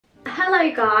Hello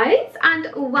guys and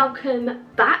welcome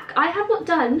back. I have not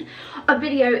done a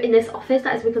video in this office.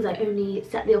 That is because I only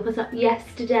set the office up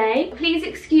yesterday. Please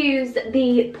excuse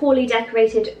the poorly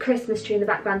decorated Christmas tree in the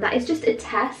background. That is just a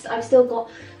test. I've still got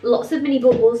lots of mini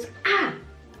baubles.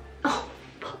 Oh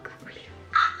fuck, that really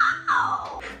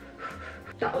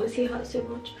that honestly hurts so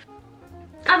much.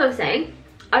 As I was saying,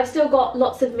 I've still got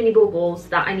lots of mini baubles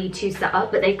that I need to set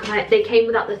up, but they came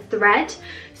without the thread,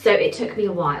 so it took me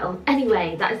a while.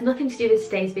 Anyway, that has nothing to do with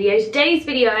today's video. Today's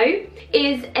video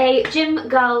is a gym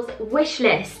girls wish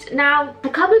list. Now, a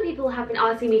couple of people have been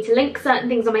asking me to link certain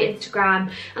things on my Instagram,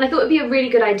 and I thought it'd be a really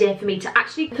good idea for me to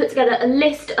actually put together a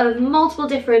list of multiple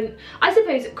different, I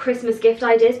suppose, Christmas gift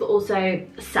ideas, but also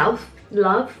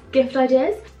self-love gift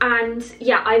ideas. And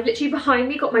yeah, I've literally behind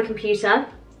me got my computer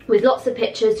with lots of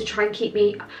pictures to try and keep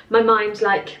my mind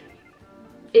like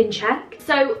in check.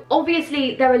 So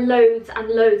obviously there are loads and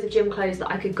loads of gym clothes that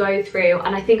I could go through,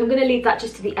 and I think I'm going to leave that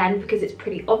just to the end because it's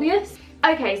pretty obvious.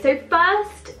 Okay, so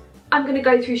first I'm going to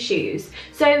go through shoes.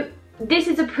 So this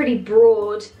is a pretty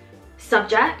broad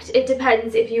subject. It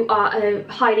depends if you are a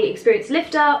highly experienced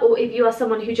lifter or if you are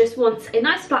someone who just wants a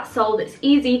nice flat sole that's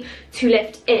easy to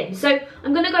lift in. So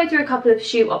I'm going to go through a couple of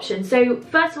shoe options. So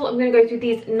first of all, I'm going to go through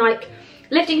these Nike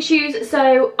lifting shoes.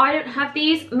 So I don't have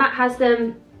these, Matt has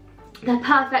them. They're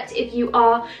perfect if you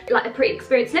are like a pretty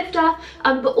experienced lifter,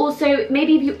 but also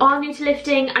maybe if you are new to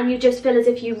lifting and you just feel as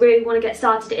if you really want to get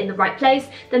started in the right place,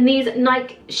 then these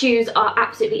Nike shoes are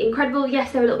absolutely incredible.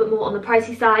 Yes, they're a little bit more on the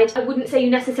pricey side. I wouldn't say you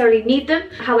necessarily need them.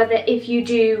 However, if you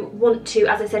do want to,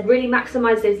 as I said, really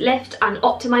maximize those lift and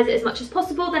optimize it as much as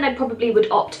possible, then I probably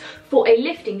would opt for a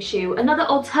lifting shoe. Another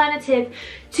alternative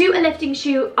to a lifting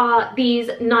shoe are these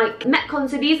Nike Metcon.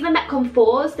 So these are the Metcon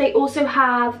 4s. They also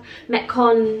have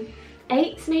Metcon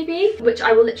 8s maybe, which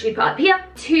I will literally put up here.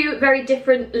 Two very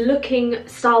different looking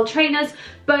style trainers,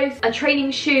 both a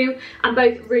training shoe and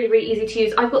both really, really easy to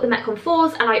use. I've got the Metcon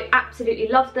 4s and I absolutely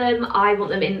love them. I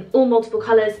want them in all multiple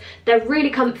colours. They're really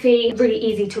comfy, really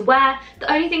easy to wear.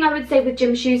 The only thing I would say with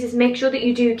gym shoes is make sure that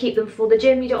you do keep them for the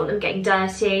gym. You don't want them getting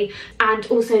dirty, and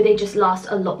also they just last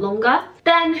a lot longer.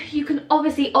 Then you can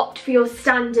obviously opt for your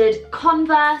standard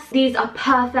Converse. These are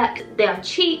perfect, they are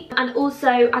cheap, and also,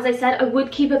 as I said, I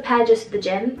would keep a pair just for the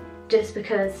gym, just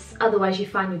because otherwise you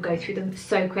find you go through them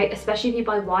so quick, especially if you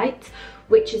buy white,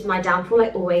 which is my downfall. I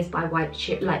always buy white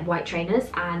trainers,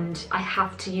 and I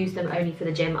have to use them only for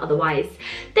the gym, otherwise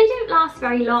they don't last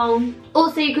very long.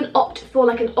 Also, you can opt for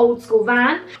like an old school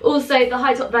Van, also the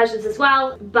high top versions as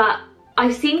well, but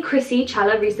I've seen Chrissy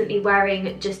Chella recently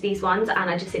wearing just these ones, and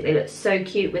I just think they look so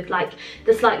cute with like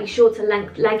the slightly shorter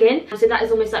length legging. So that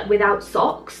is almost like without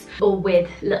socks or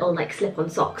with little like slip-on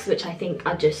socks, which I think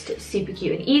are just super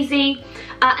cute and easy.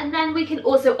 And then we can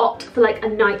also opt for like a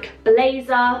Nike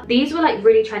blazer. These were like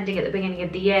really trending at the beginning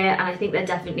of the year, and I think they're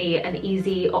definitely an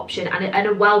easy option and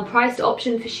a well-priced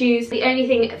option for shoes. The only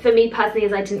thing for me personally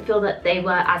is I didn't feel that they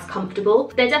were as comfortable.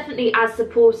 They're definitely as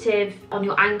supportive on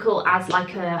your ankle as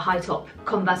like a high top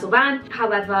Converse or Van.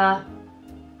 However,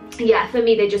 yeah, for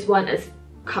me they just weren't as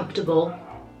comfortable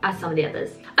as some of the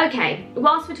others. Okay,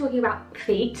 whilst we're talking about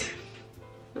feet,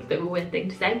 that's a bit of a weird thing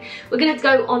to say, we're gonna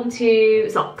go on to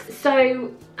socks.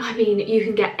 So I mean, you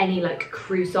can get any like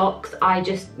crew socks. I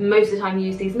just most of the time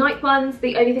use these Nike ones.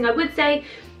 The only thing I would say,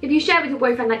 if you share with your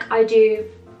boyfriend like I do,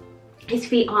 his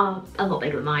feet are a lot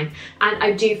bigger than mine, and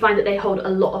I do find that they hold a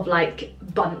lot of like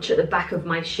bunch at the back of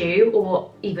my shoe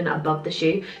or even above the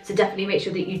shoe, so definitely make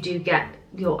sure that you do get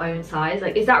your own size.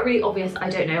 Like, is that really obvious? I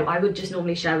don't know. I would just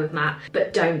normally share with Matt,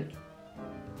 but don't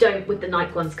with the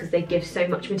Nike ones because they give so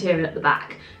much material at the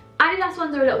back. Adidas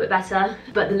ones are a little bit better,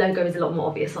 but the logo is a lot more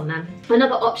obvious on them.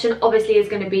 Another option obviously is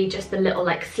going to be just the little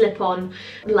like slip-on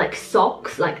like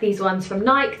socks, like these ones from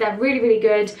Nike. They're really, really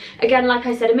good. Again, like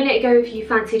I said a minute ago, if you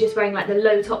fancy just wearing like the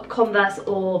low top Converse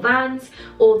or Vans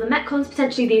or the Metcons,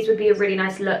 potentially these would be a really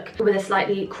nice look with a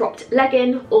slightly cropped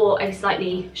legging or a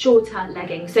slightly shorter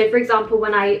legging. So for example,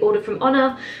 when I ordered from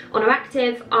Honor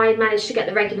Active, I managed to get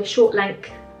the regular short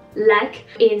length leg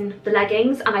in the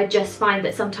leggings, and I just find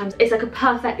that sometimes it's like a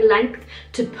perfect length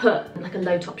to put like a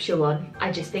low top shoe on. I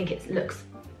just think it looks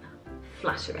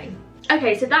flattering.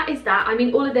 Okay, so that is that. I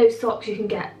mean, all of those socks you can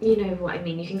get, you know what I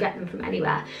mean, you can get them from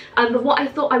anywhere. But what I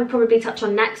thought I would probably touch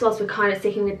on next, whilst we're kind of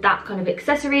sticking with that kind of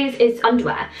accessories, is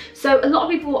underwear. So a lot of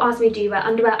people will ask me, do you wear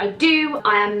underwear? I do.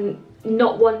 I am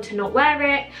not one to not wear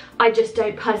it. I just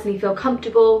don't personally feel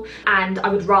comfortable, and I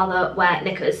would rather wear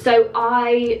knickers. So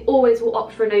I always will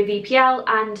opt for no VPL,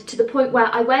 and to the point where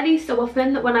I wear these so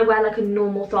often that when I wear like a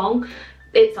normal thong,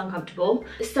 it's uncomfortable.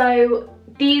 So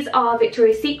These are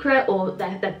Victoria's Secret, or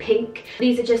they're pink.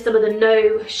 These are just some of the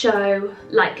no-show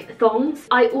like thongs.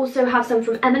 I also have some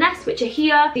from M&S, which are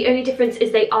here. The only difference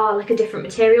is they are like a different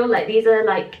material. Like these are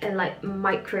like a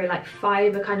micro like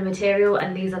fiber kind of material,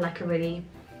 and these are like a really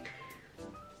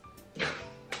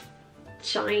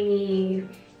shiny,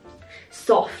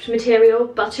 soft material,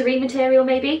 buttery material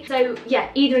maybe. So yeah,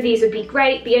 either of these would be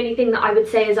great. The only thing that I would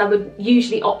say is I would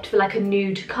usually opt for like a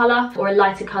nude colour or a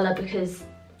lighter colour, because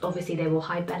obviously they will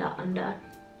hide better under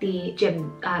the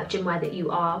gym wear that you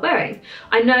are wearing.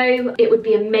 I know it would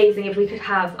be amazing if we could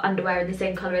have underwear in the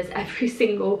same colour as every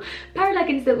single pair of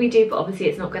leggings that we do, but obviously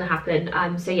it's not going to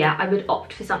happen. So yeah, I would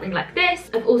opt for something like this.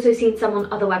 I've also seen some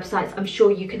on other websites. I'm sure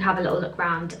you can have a little look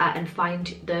around and find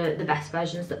the best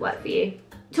versions that work for you.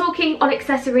 Talking on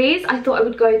accessories, I thought I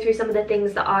would go through some of the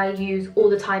things that I use all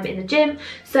the time in the gym.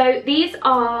 So these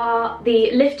are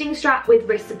the lifting strap with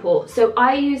wrist support. So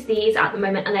I use these at the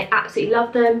moment and I absolutely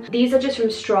love them. These are just from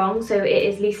Strong, so it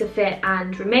is Lisa Fit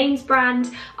and Remain's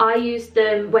brand. I used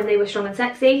them when they were Strong and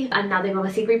Sexy, and now they've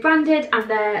obviously rebranded, and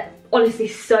they're honestly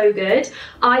so good.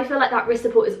 I feel like that wrist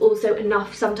support is also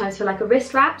enough sometimes for like a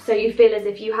wrist wrap, so you feel as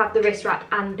if you have the wrist wrap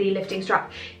and the lifting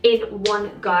strap in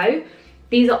one go.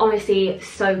 These are honestly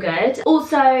so good.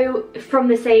 Also from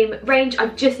the same range,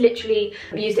 I've just literally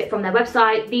used it from their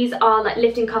website. These are like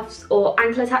lifting cuffs or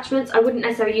ankle attachments. I wouldn't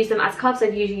necessarily use them as cuffs.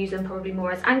 I'd usually use them probably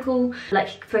more as ankle,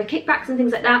 like for kickbacks and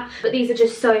things like that. But these are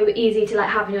just so easy to like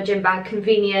have in your gym bag,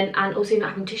 convenient, and also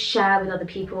not having to share with other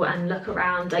people and look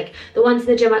around. Like the ones in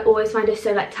the gym I always find are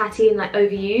so like tatty and like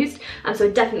overused. So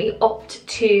definitely opt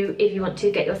to, if you want to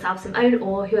get yourself some own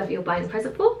or whoever you're buying a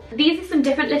present for. These are some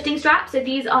different lifting straps. So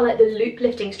these are like the loop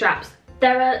lifting straps.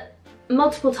 There are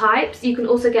multiple types. You can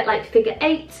also get like figure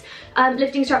 8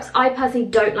 lifting straps. I personally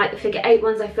don't like the figure 8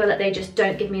 ones. I feel like they just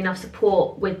don't give me enough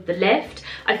support with the lift.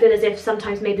 I feel as if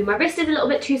sometimes maybe my wrist is a little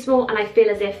bit too small, and I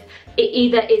feel as if it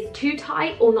either is too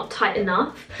tight or not tight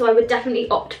enough. So I would definitely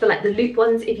opt for like the loop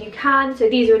ones if you can. So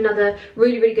these are another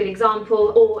really good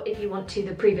example, or if you want to,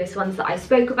 the previous ones that I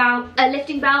spoke about. A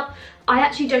lifting belt. I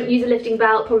actually don't use a lifting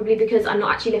belt, probably because I'm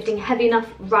not actually lifting heavy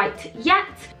enough right yet.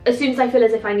 As soon as I feel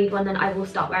as if I need one, then I will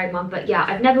start wearing one. But yeah,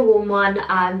 I've never worn one,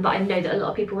 but I know that a lot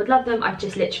of people would love them. I've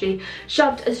just literally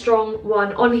shoved a Strong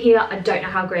one on here. I don't know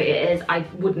how great it is. I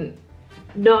wouldn't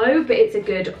know, but it's a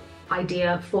good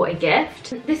idea for a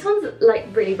gift. This one's like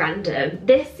really random.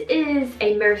 This is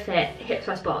a Mirror Fit hip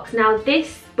thrust box. Now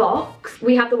this box,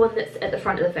 we have the one that's at the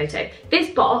front of the photo.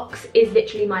 This box is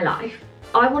literally my life.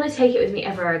 I want to take it with me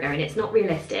everywhere I go, and it's not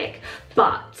realistic,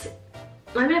 but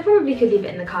I mean I probably could leave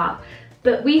it in the car.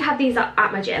 But we have these at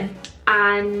my gym,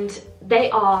 and they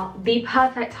are the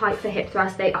perfect height for hip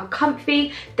thrust. They are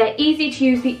comfy, they're easy to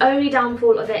use. The only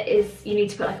downfall of it is you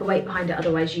need to put like a weight behind it,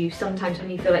 otherwise you sometimes when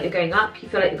you feel like you're going up, you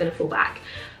feel like you're going to fall back.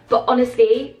 But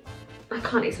honestly, I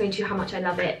can't explain to you how much I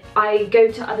love it. I go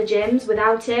to other gyms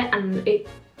without it and it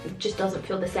just doesn't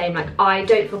feel the same. Like I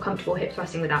don't feel comfortable hip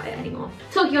thrusting without it anymore.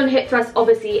 Talking on hip thrust,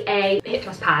 obviously a hip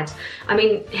thrust pad. I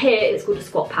mean here it's called a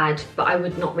squat pad, but I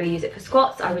would not really use it for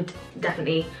squats. I would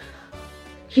definitely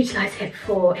utilize it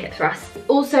for hip thrust.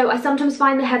 Also, I sometimes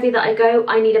find the heavier that I go,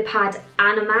 I need a pad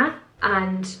and a mat,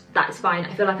 and that's fine.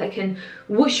 I feel like I can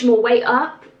whoosh more weight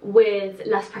up with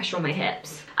less pressure on my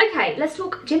hips. Okay, let's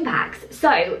talk gym bags.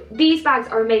 So these bags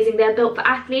are amazing. They're built for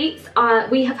athletes.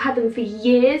 We have had them for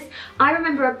years. I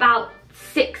remember about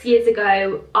 6 years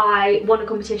ago, I won a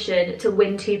competition to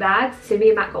win 2 bags. So me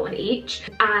and Matt got one each,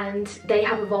 and they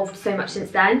have evolved so much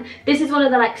since then. This is one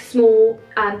of the like small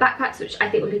backpacks, which I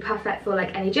think would be perfect for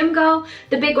like any gym girl.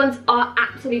 The big ones are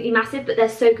absolutely massive, but they're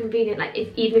so convenient. Like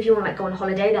even if you want to like go on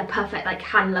holiday, they're perfect like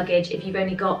hand luggage. If you've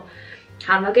only got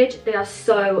hand luggage, they are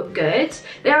so good.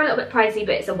 They are a little bit pricey,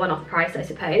 but it's a one-off price, I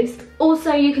suppose.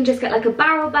 Also, you can just get like a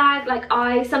barrel bag. Like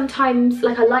I sometimes,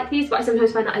 like I like these, but I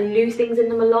sometimes find that I lose things in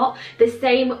them a lot. The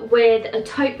same with a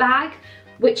tote bag,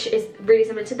 which is really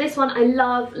similar to this one. I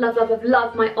love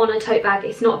my Honor tote bag.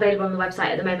 It's not available on the website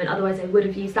at the moment, otherwise I would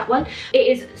have used that one. It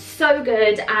is so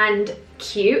good and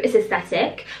cute, it's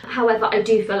aesthetic. However, I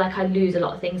do feel like I lose a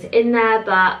lot of things in there,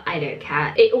 but I don't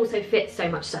care. It also fits so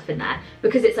much stuff in there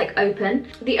because it's like open.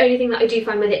 The only thing that I do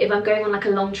find with it, if I'm going on like a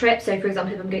long trip, so for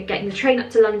example if I'm getting the train up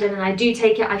to London and I do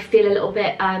take it, I feel a little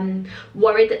bit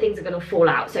worried that things are going to fall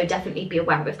out, so definitely be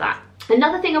aware of that.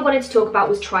 Another thing I wanted to talk about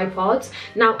was tripods.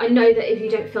 Now I know that if you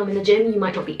don't film in the gym you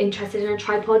might not be interested in a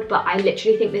tripod, but I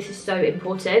literally think this is so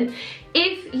important.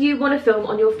 If you want to film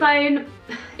on your phone,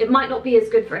 it might not be as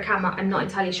good for a camera, I'm not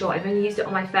entirely sure, I've only used it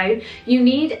on my phone. You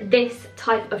need this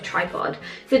type of tripod.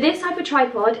 So this type of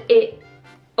tripod, it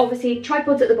obviously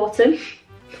tripods at the bottom,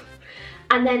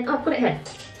 and then, oh, I've got it here.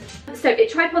 So it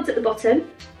tripods at the bottom,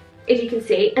 if you can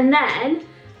see. And then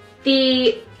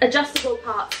the adjustable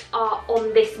parts are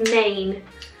on this main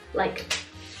like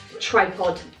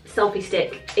tripod selfie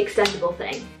stick extendable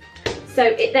thing. So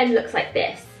it then looks like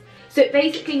this. So it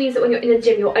basically means that when you're in the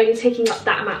gym, you're only taking up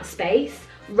that amount of space,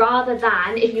 rather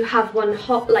than if you have one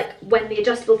hot, like when the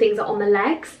adjustable things are on the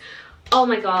legs. Oh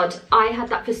my god, I had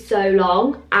that for so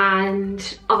long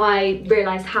and I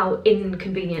realised how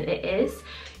inconvenient it is.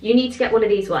 You need to get one of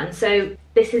these ones. So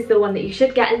this is the one that you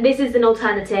should get, and this is an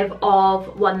alternative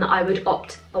of one that I would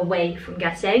opt away from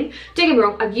getting. Don't get me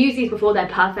wrong, I've used these before, they're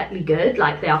perfectly good,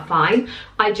 like they are fine.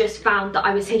 I just found that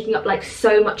I was taking up like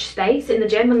so much space in the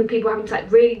gym and people were having to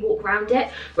like really walk around it,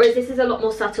 whereas this is a lot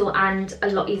more subtle and a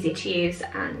lot easier to use,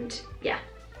 and yeah,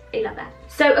 I love that.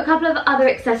 So a couple of other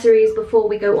accessories before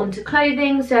we go on to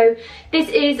clothing. So this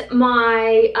is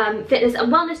my fitness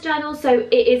and wellness journal. So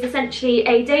it is essentially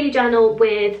a daily journal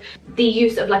with the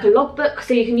use of like a logbook.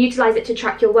 So you can utilize it to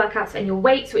track your workouts and your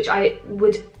weights, which I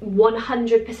would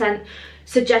 100%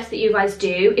 suggest that you guys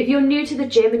do. If you're new to the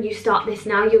gym and you start this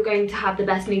now, you're going to have the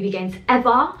best movie gains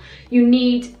ever. You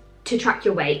need to track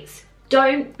your weights.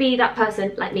 Don't be that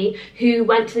person like me who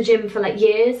went to the gym for like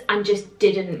years and just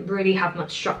didn't really have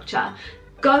much structure.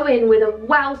 Go in with a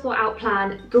well thought out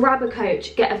plan, grab a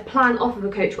coach, get a plan off of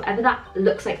a coach, whatever that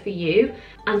looks like for you,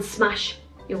 and smash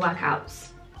your workouts.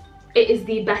 It is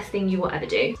the best thing you will ever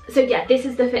do. So yeah, this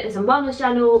is the fitness and wellness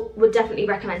journal. Would definitely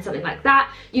recommend something like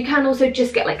that. You can also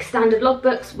just get like standard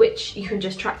logbooks, which you can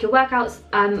just track your workouts.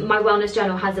 My wellness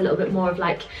journal has a little bit more of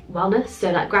like wellness,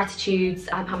 so like gratitudes,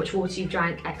 how much water you've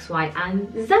drank, X, Y, and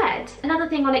Z. Another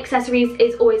thing on accessories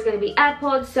is always going to be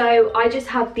AirPods. So I just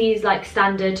have these like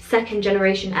standard 2nd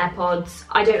generation AirPods.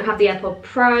 I don't have the AirPod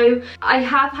Pro. I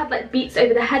have had like Beats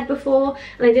over the head before,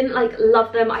 and I didn't like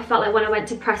love them. I felt like when I went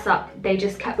to press up, they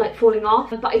just kept like falling off.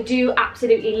 But I do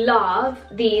absolutely love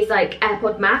these like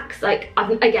AirPod Max. Like I've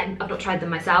not tried them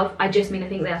myself. I just mean I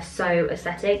think they are so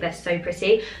aesthetic, they're so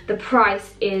pretty. The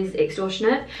price is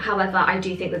extortionate. However, I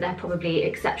do think that they're probably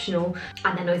exceptional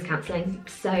and they're noise cancelling,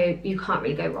 so you can't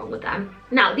really go wrong with them.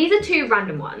 Now these are 2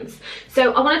 random ones.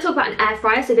 So I want to talk about an air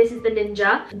fryer. So this is the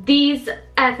Ninja. These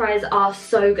air fryers are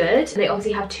so good. They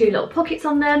obviously have 2 little pockets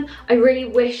on them. I really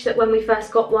wish that when we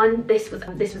first got one, this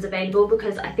was available,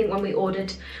 because I think when we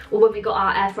ordered, or when we got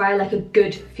our air fryer like a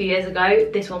good few years ago,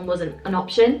 this one wasn't an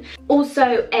option.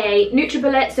 Also a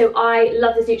NutriBullet. So I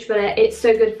love this NutriBullet. It's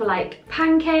so good for like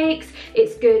pancakes.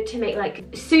 It's good to make like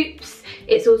soups.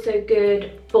 It's also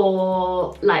good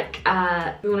for like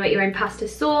you want to make your own pasta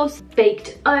sauce,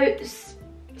 baked oats,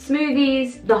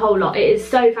 smoothies, the whole lot. It is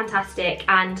so fantastic,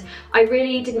 and I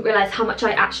really didn't realise how much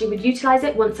I actually would utilise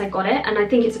it once I got it, and I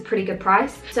think it's a pretty good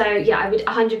price. So yeah, I would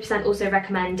 100% also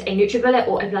recommend a NutriBullet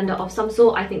or a blender of some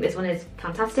sort. I think this one is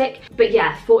fantastic. But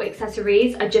yeah, for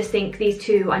accessories, I just think these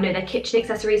 2, I know they're kitchen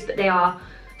accessories, but they are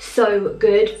so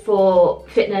good for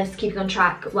fitness, keeping on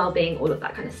track, well-being, all of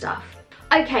that kind of stuff.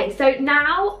 Okay, so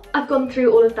now I've gone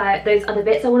through all of those other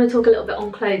bits, I want to talk a little bit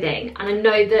on clothing. And I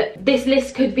know that this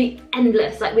list could be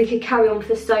endless, like we could carry on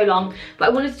for so long, but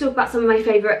I wanted to talk about some of my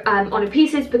favourite honor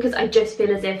pieces, because I just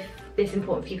feel as if it's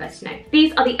important for you guys to know.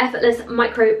 These are the Effortless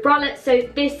Micro Bralettes. So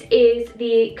this is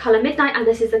the colour Midnight and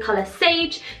this is the colour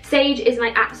Sage. Sage is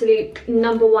my absolute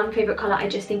 #1 favourite colour. I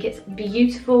just think it's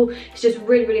beautiful. It's just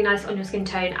really, really nice on your skin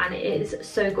tone and it is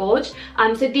so gorge.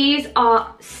 So these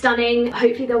are stunning.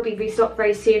 Hopefully they'll be restocked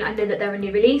very soon. I know that they're a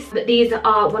new release, but these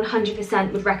are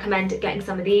 100% would recommend getting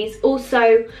some of these.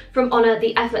 Also from Honor,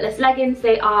 the Effortless Leggings.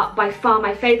 They are by far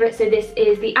my favourite. So this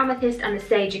is the Amethyst and the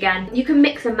Sage again. You can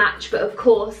mix and match, but of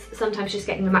course, sometimes just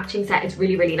getting the matching set is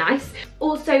really, really nice.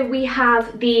 Also, we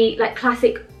have the like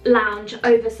classic lounge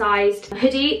oversized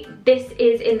hoodie. This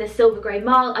is in the silver grey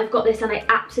marl. I've got this and I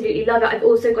absolutely love it. I've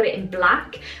also got it in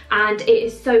black and it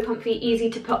is so comfy,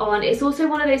 easy to put on. It's also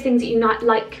one of those things that you might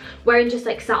like wearing just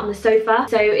like sat on the sofa.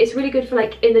 So it's really good for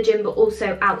like in the gym but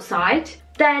also outside.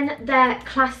 Then their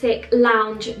classic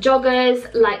lounge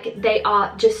joggers, like they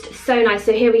are just so nice.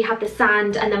 So here we have the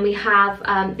sand and then we have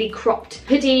the cropped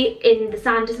hoodie in the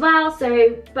sand as well.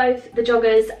 So both the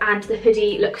joggers and the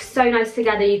hoodie look so nice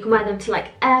together. You can wear them to like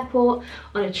airport,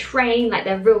 on a train, like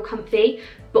they're real comfy,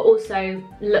 but also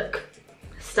look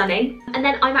stunning. And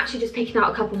then I'm actually just picking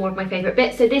out a couple more of my favourite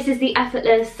bits. So this is the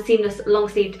Effortless seamless long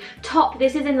sleeved top.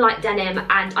 This is in light denim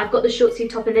and I've got the short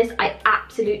sleeve top in this. I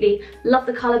absolutely love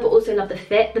the colour but also love the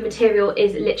fit. The material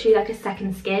is literally like a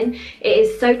second skin. It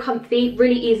is so comfy,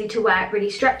 really easy to wear,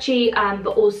 really stretchy,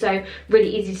 but also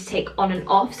really easy to take on and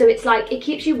off. So it's like, it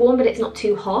keeps you warm but it's not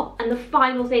too hot. And the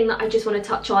final thing that I just want to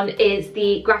touch on is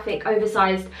the graphic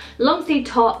oversized long sleeve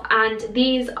top, and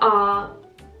these are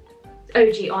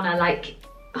OG Honor. Like,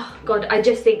 oh god, I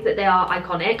just think that they are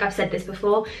iconic. I've said this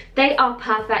before. They are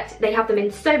perfect. They have them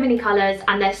in so many colours,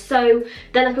 and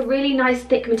they're like a really nice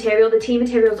thick material. The tea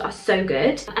materials are so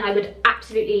good, and I would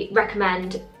absolutely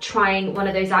recommend trying one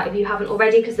of those out if you haven't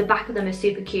already, because the back of them are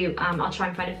super cute. I'll try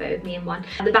and find a photo of me in one.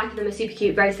 The back of them are super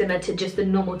cute, very similar to just the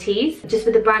normal teas. Just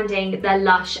with the branding, they're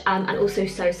lush, and also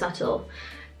so subtle.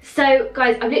 So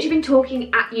guys, I've literally been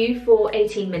talking at you for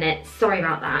 18 minutes. Sorry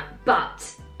about that,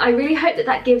 but I really hope that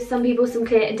that gives some people some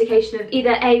clear indication of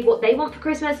either A, what they want for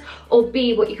Christmas, or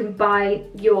B, what you can buy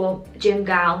your gym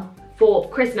gal for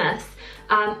Christmas.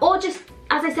 Or just,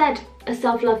 as I said, a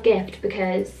self-love gift,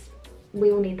 because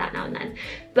we all need that now and then.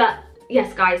 But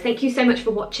yes guys, thank you so much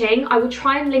for watching. I will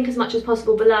try and link as much as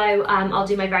possible below. I'll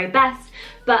do my very best,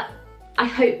 but I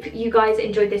hope you guys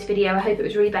enjoyed this video. I hope it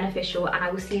was really beneficial, and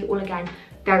I will see you all again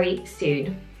very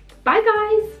soon. Bye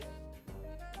guys!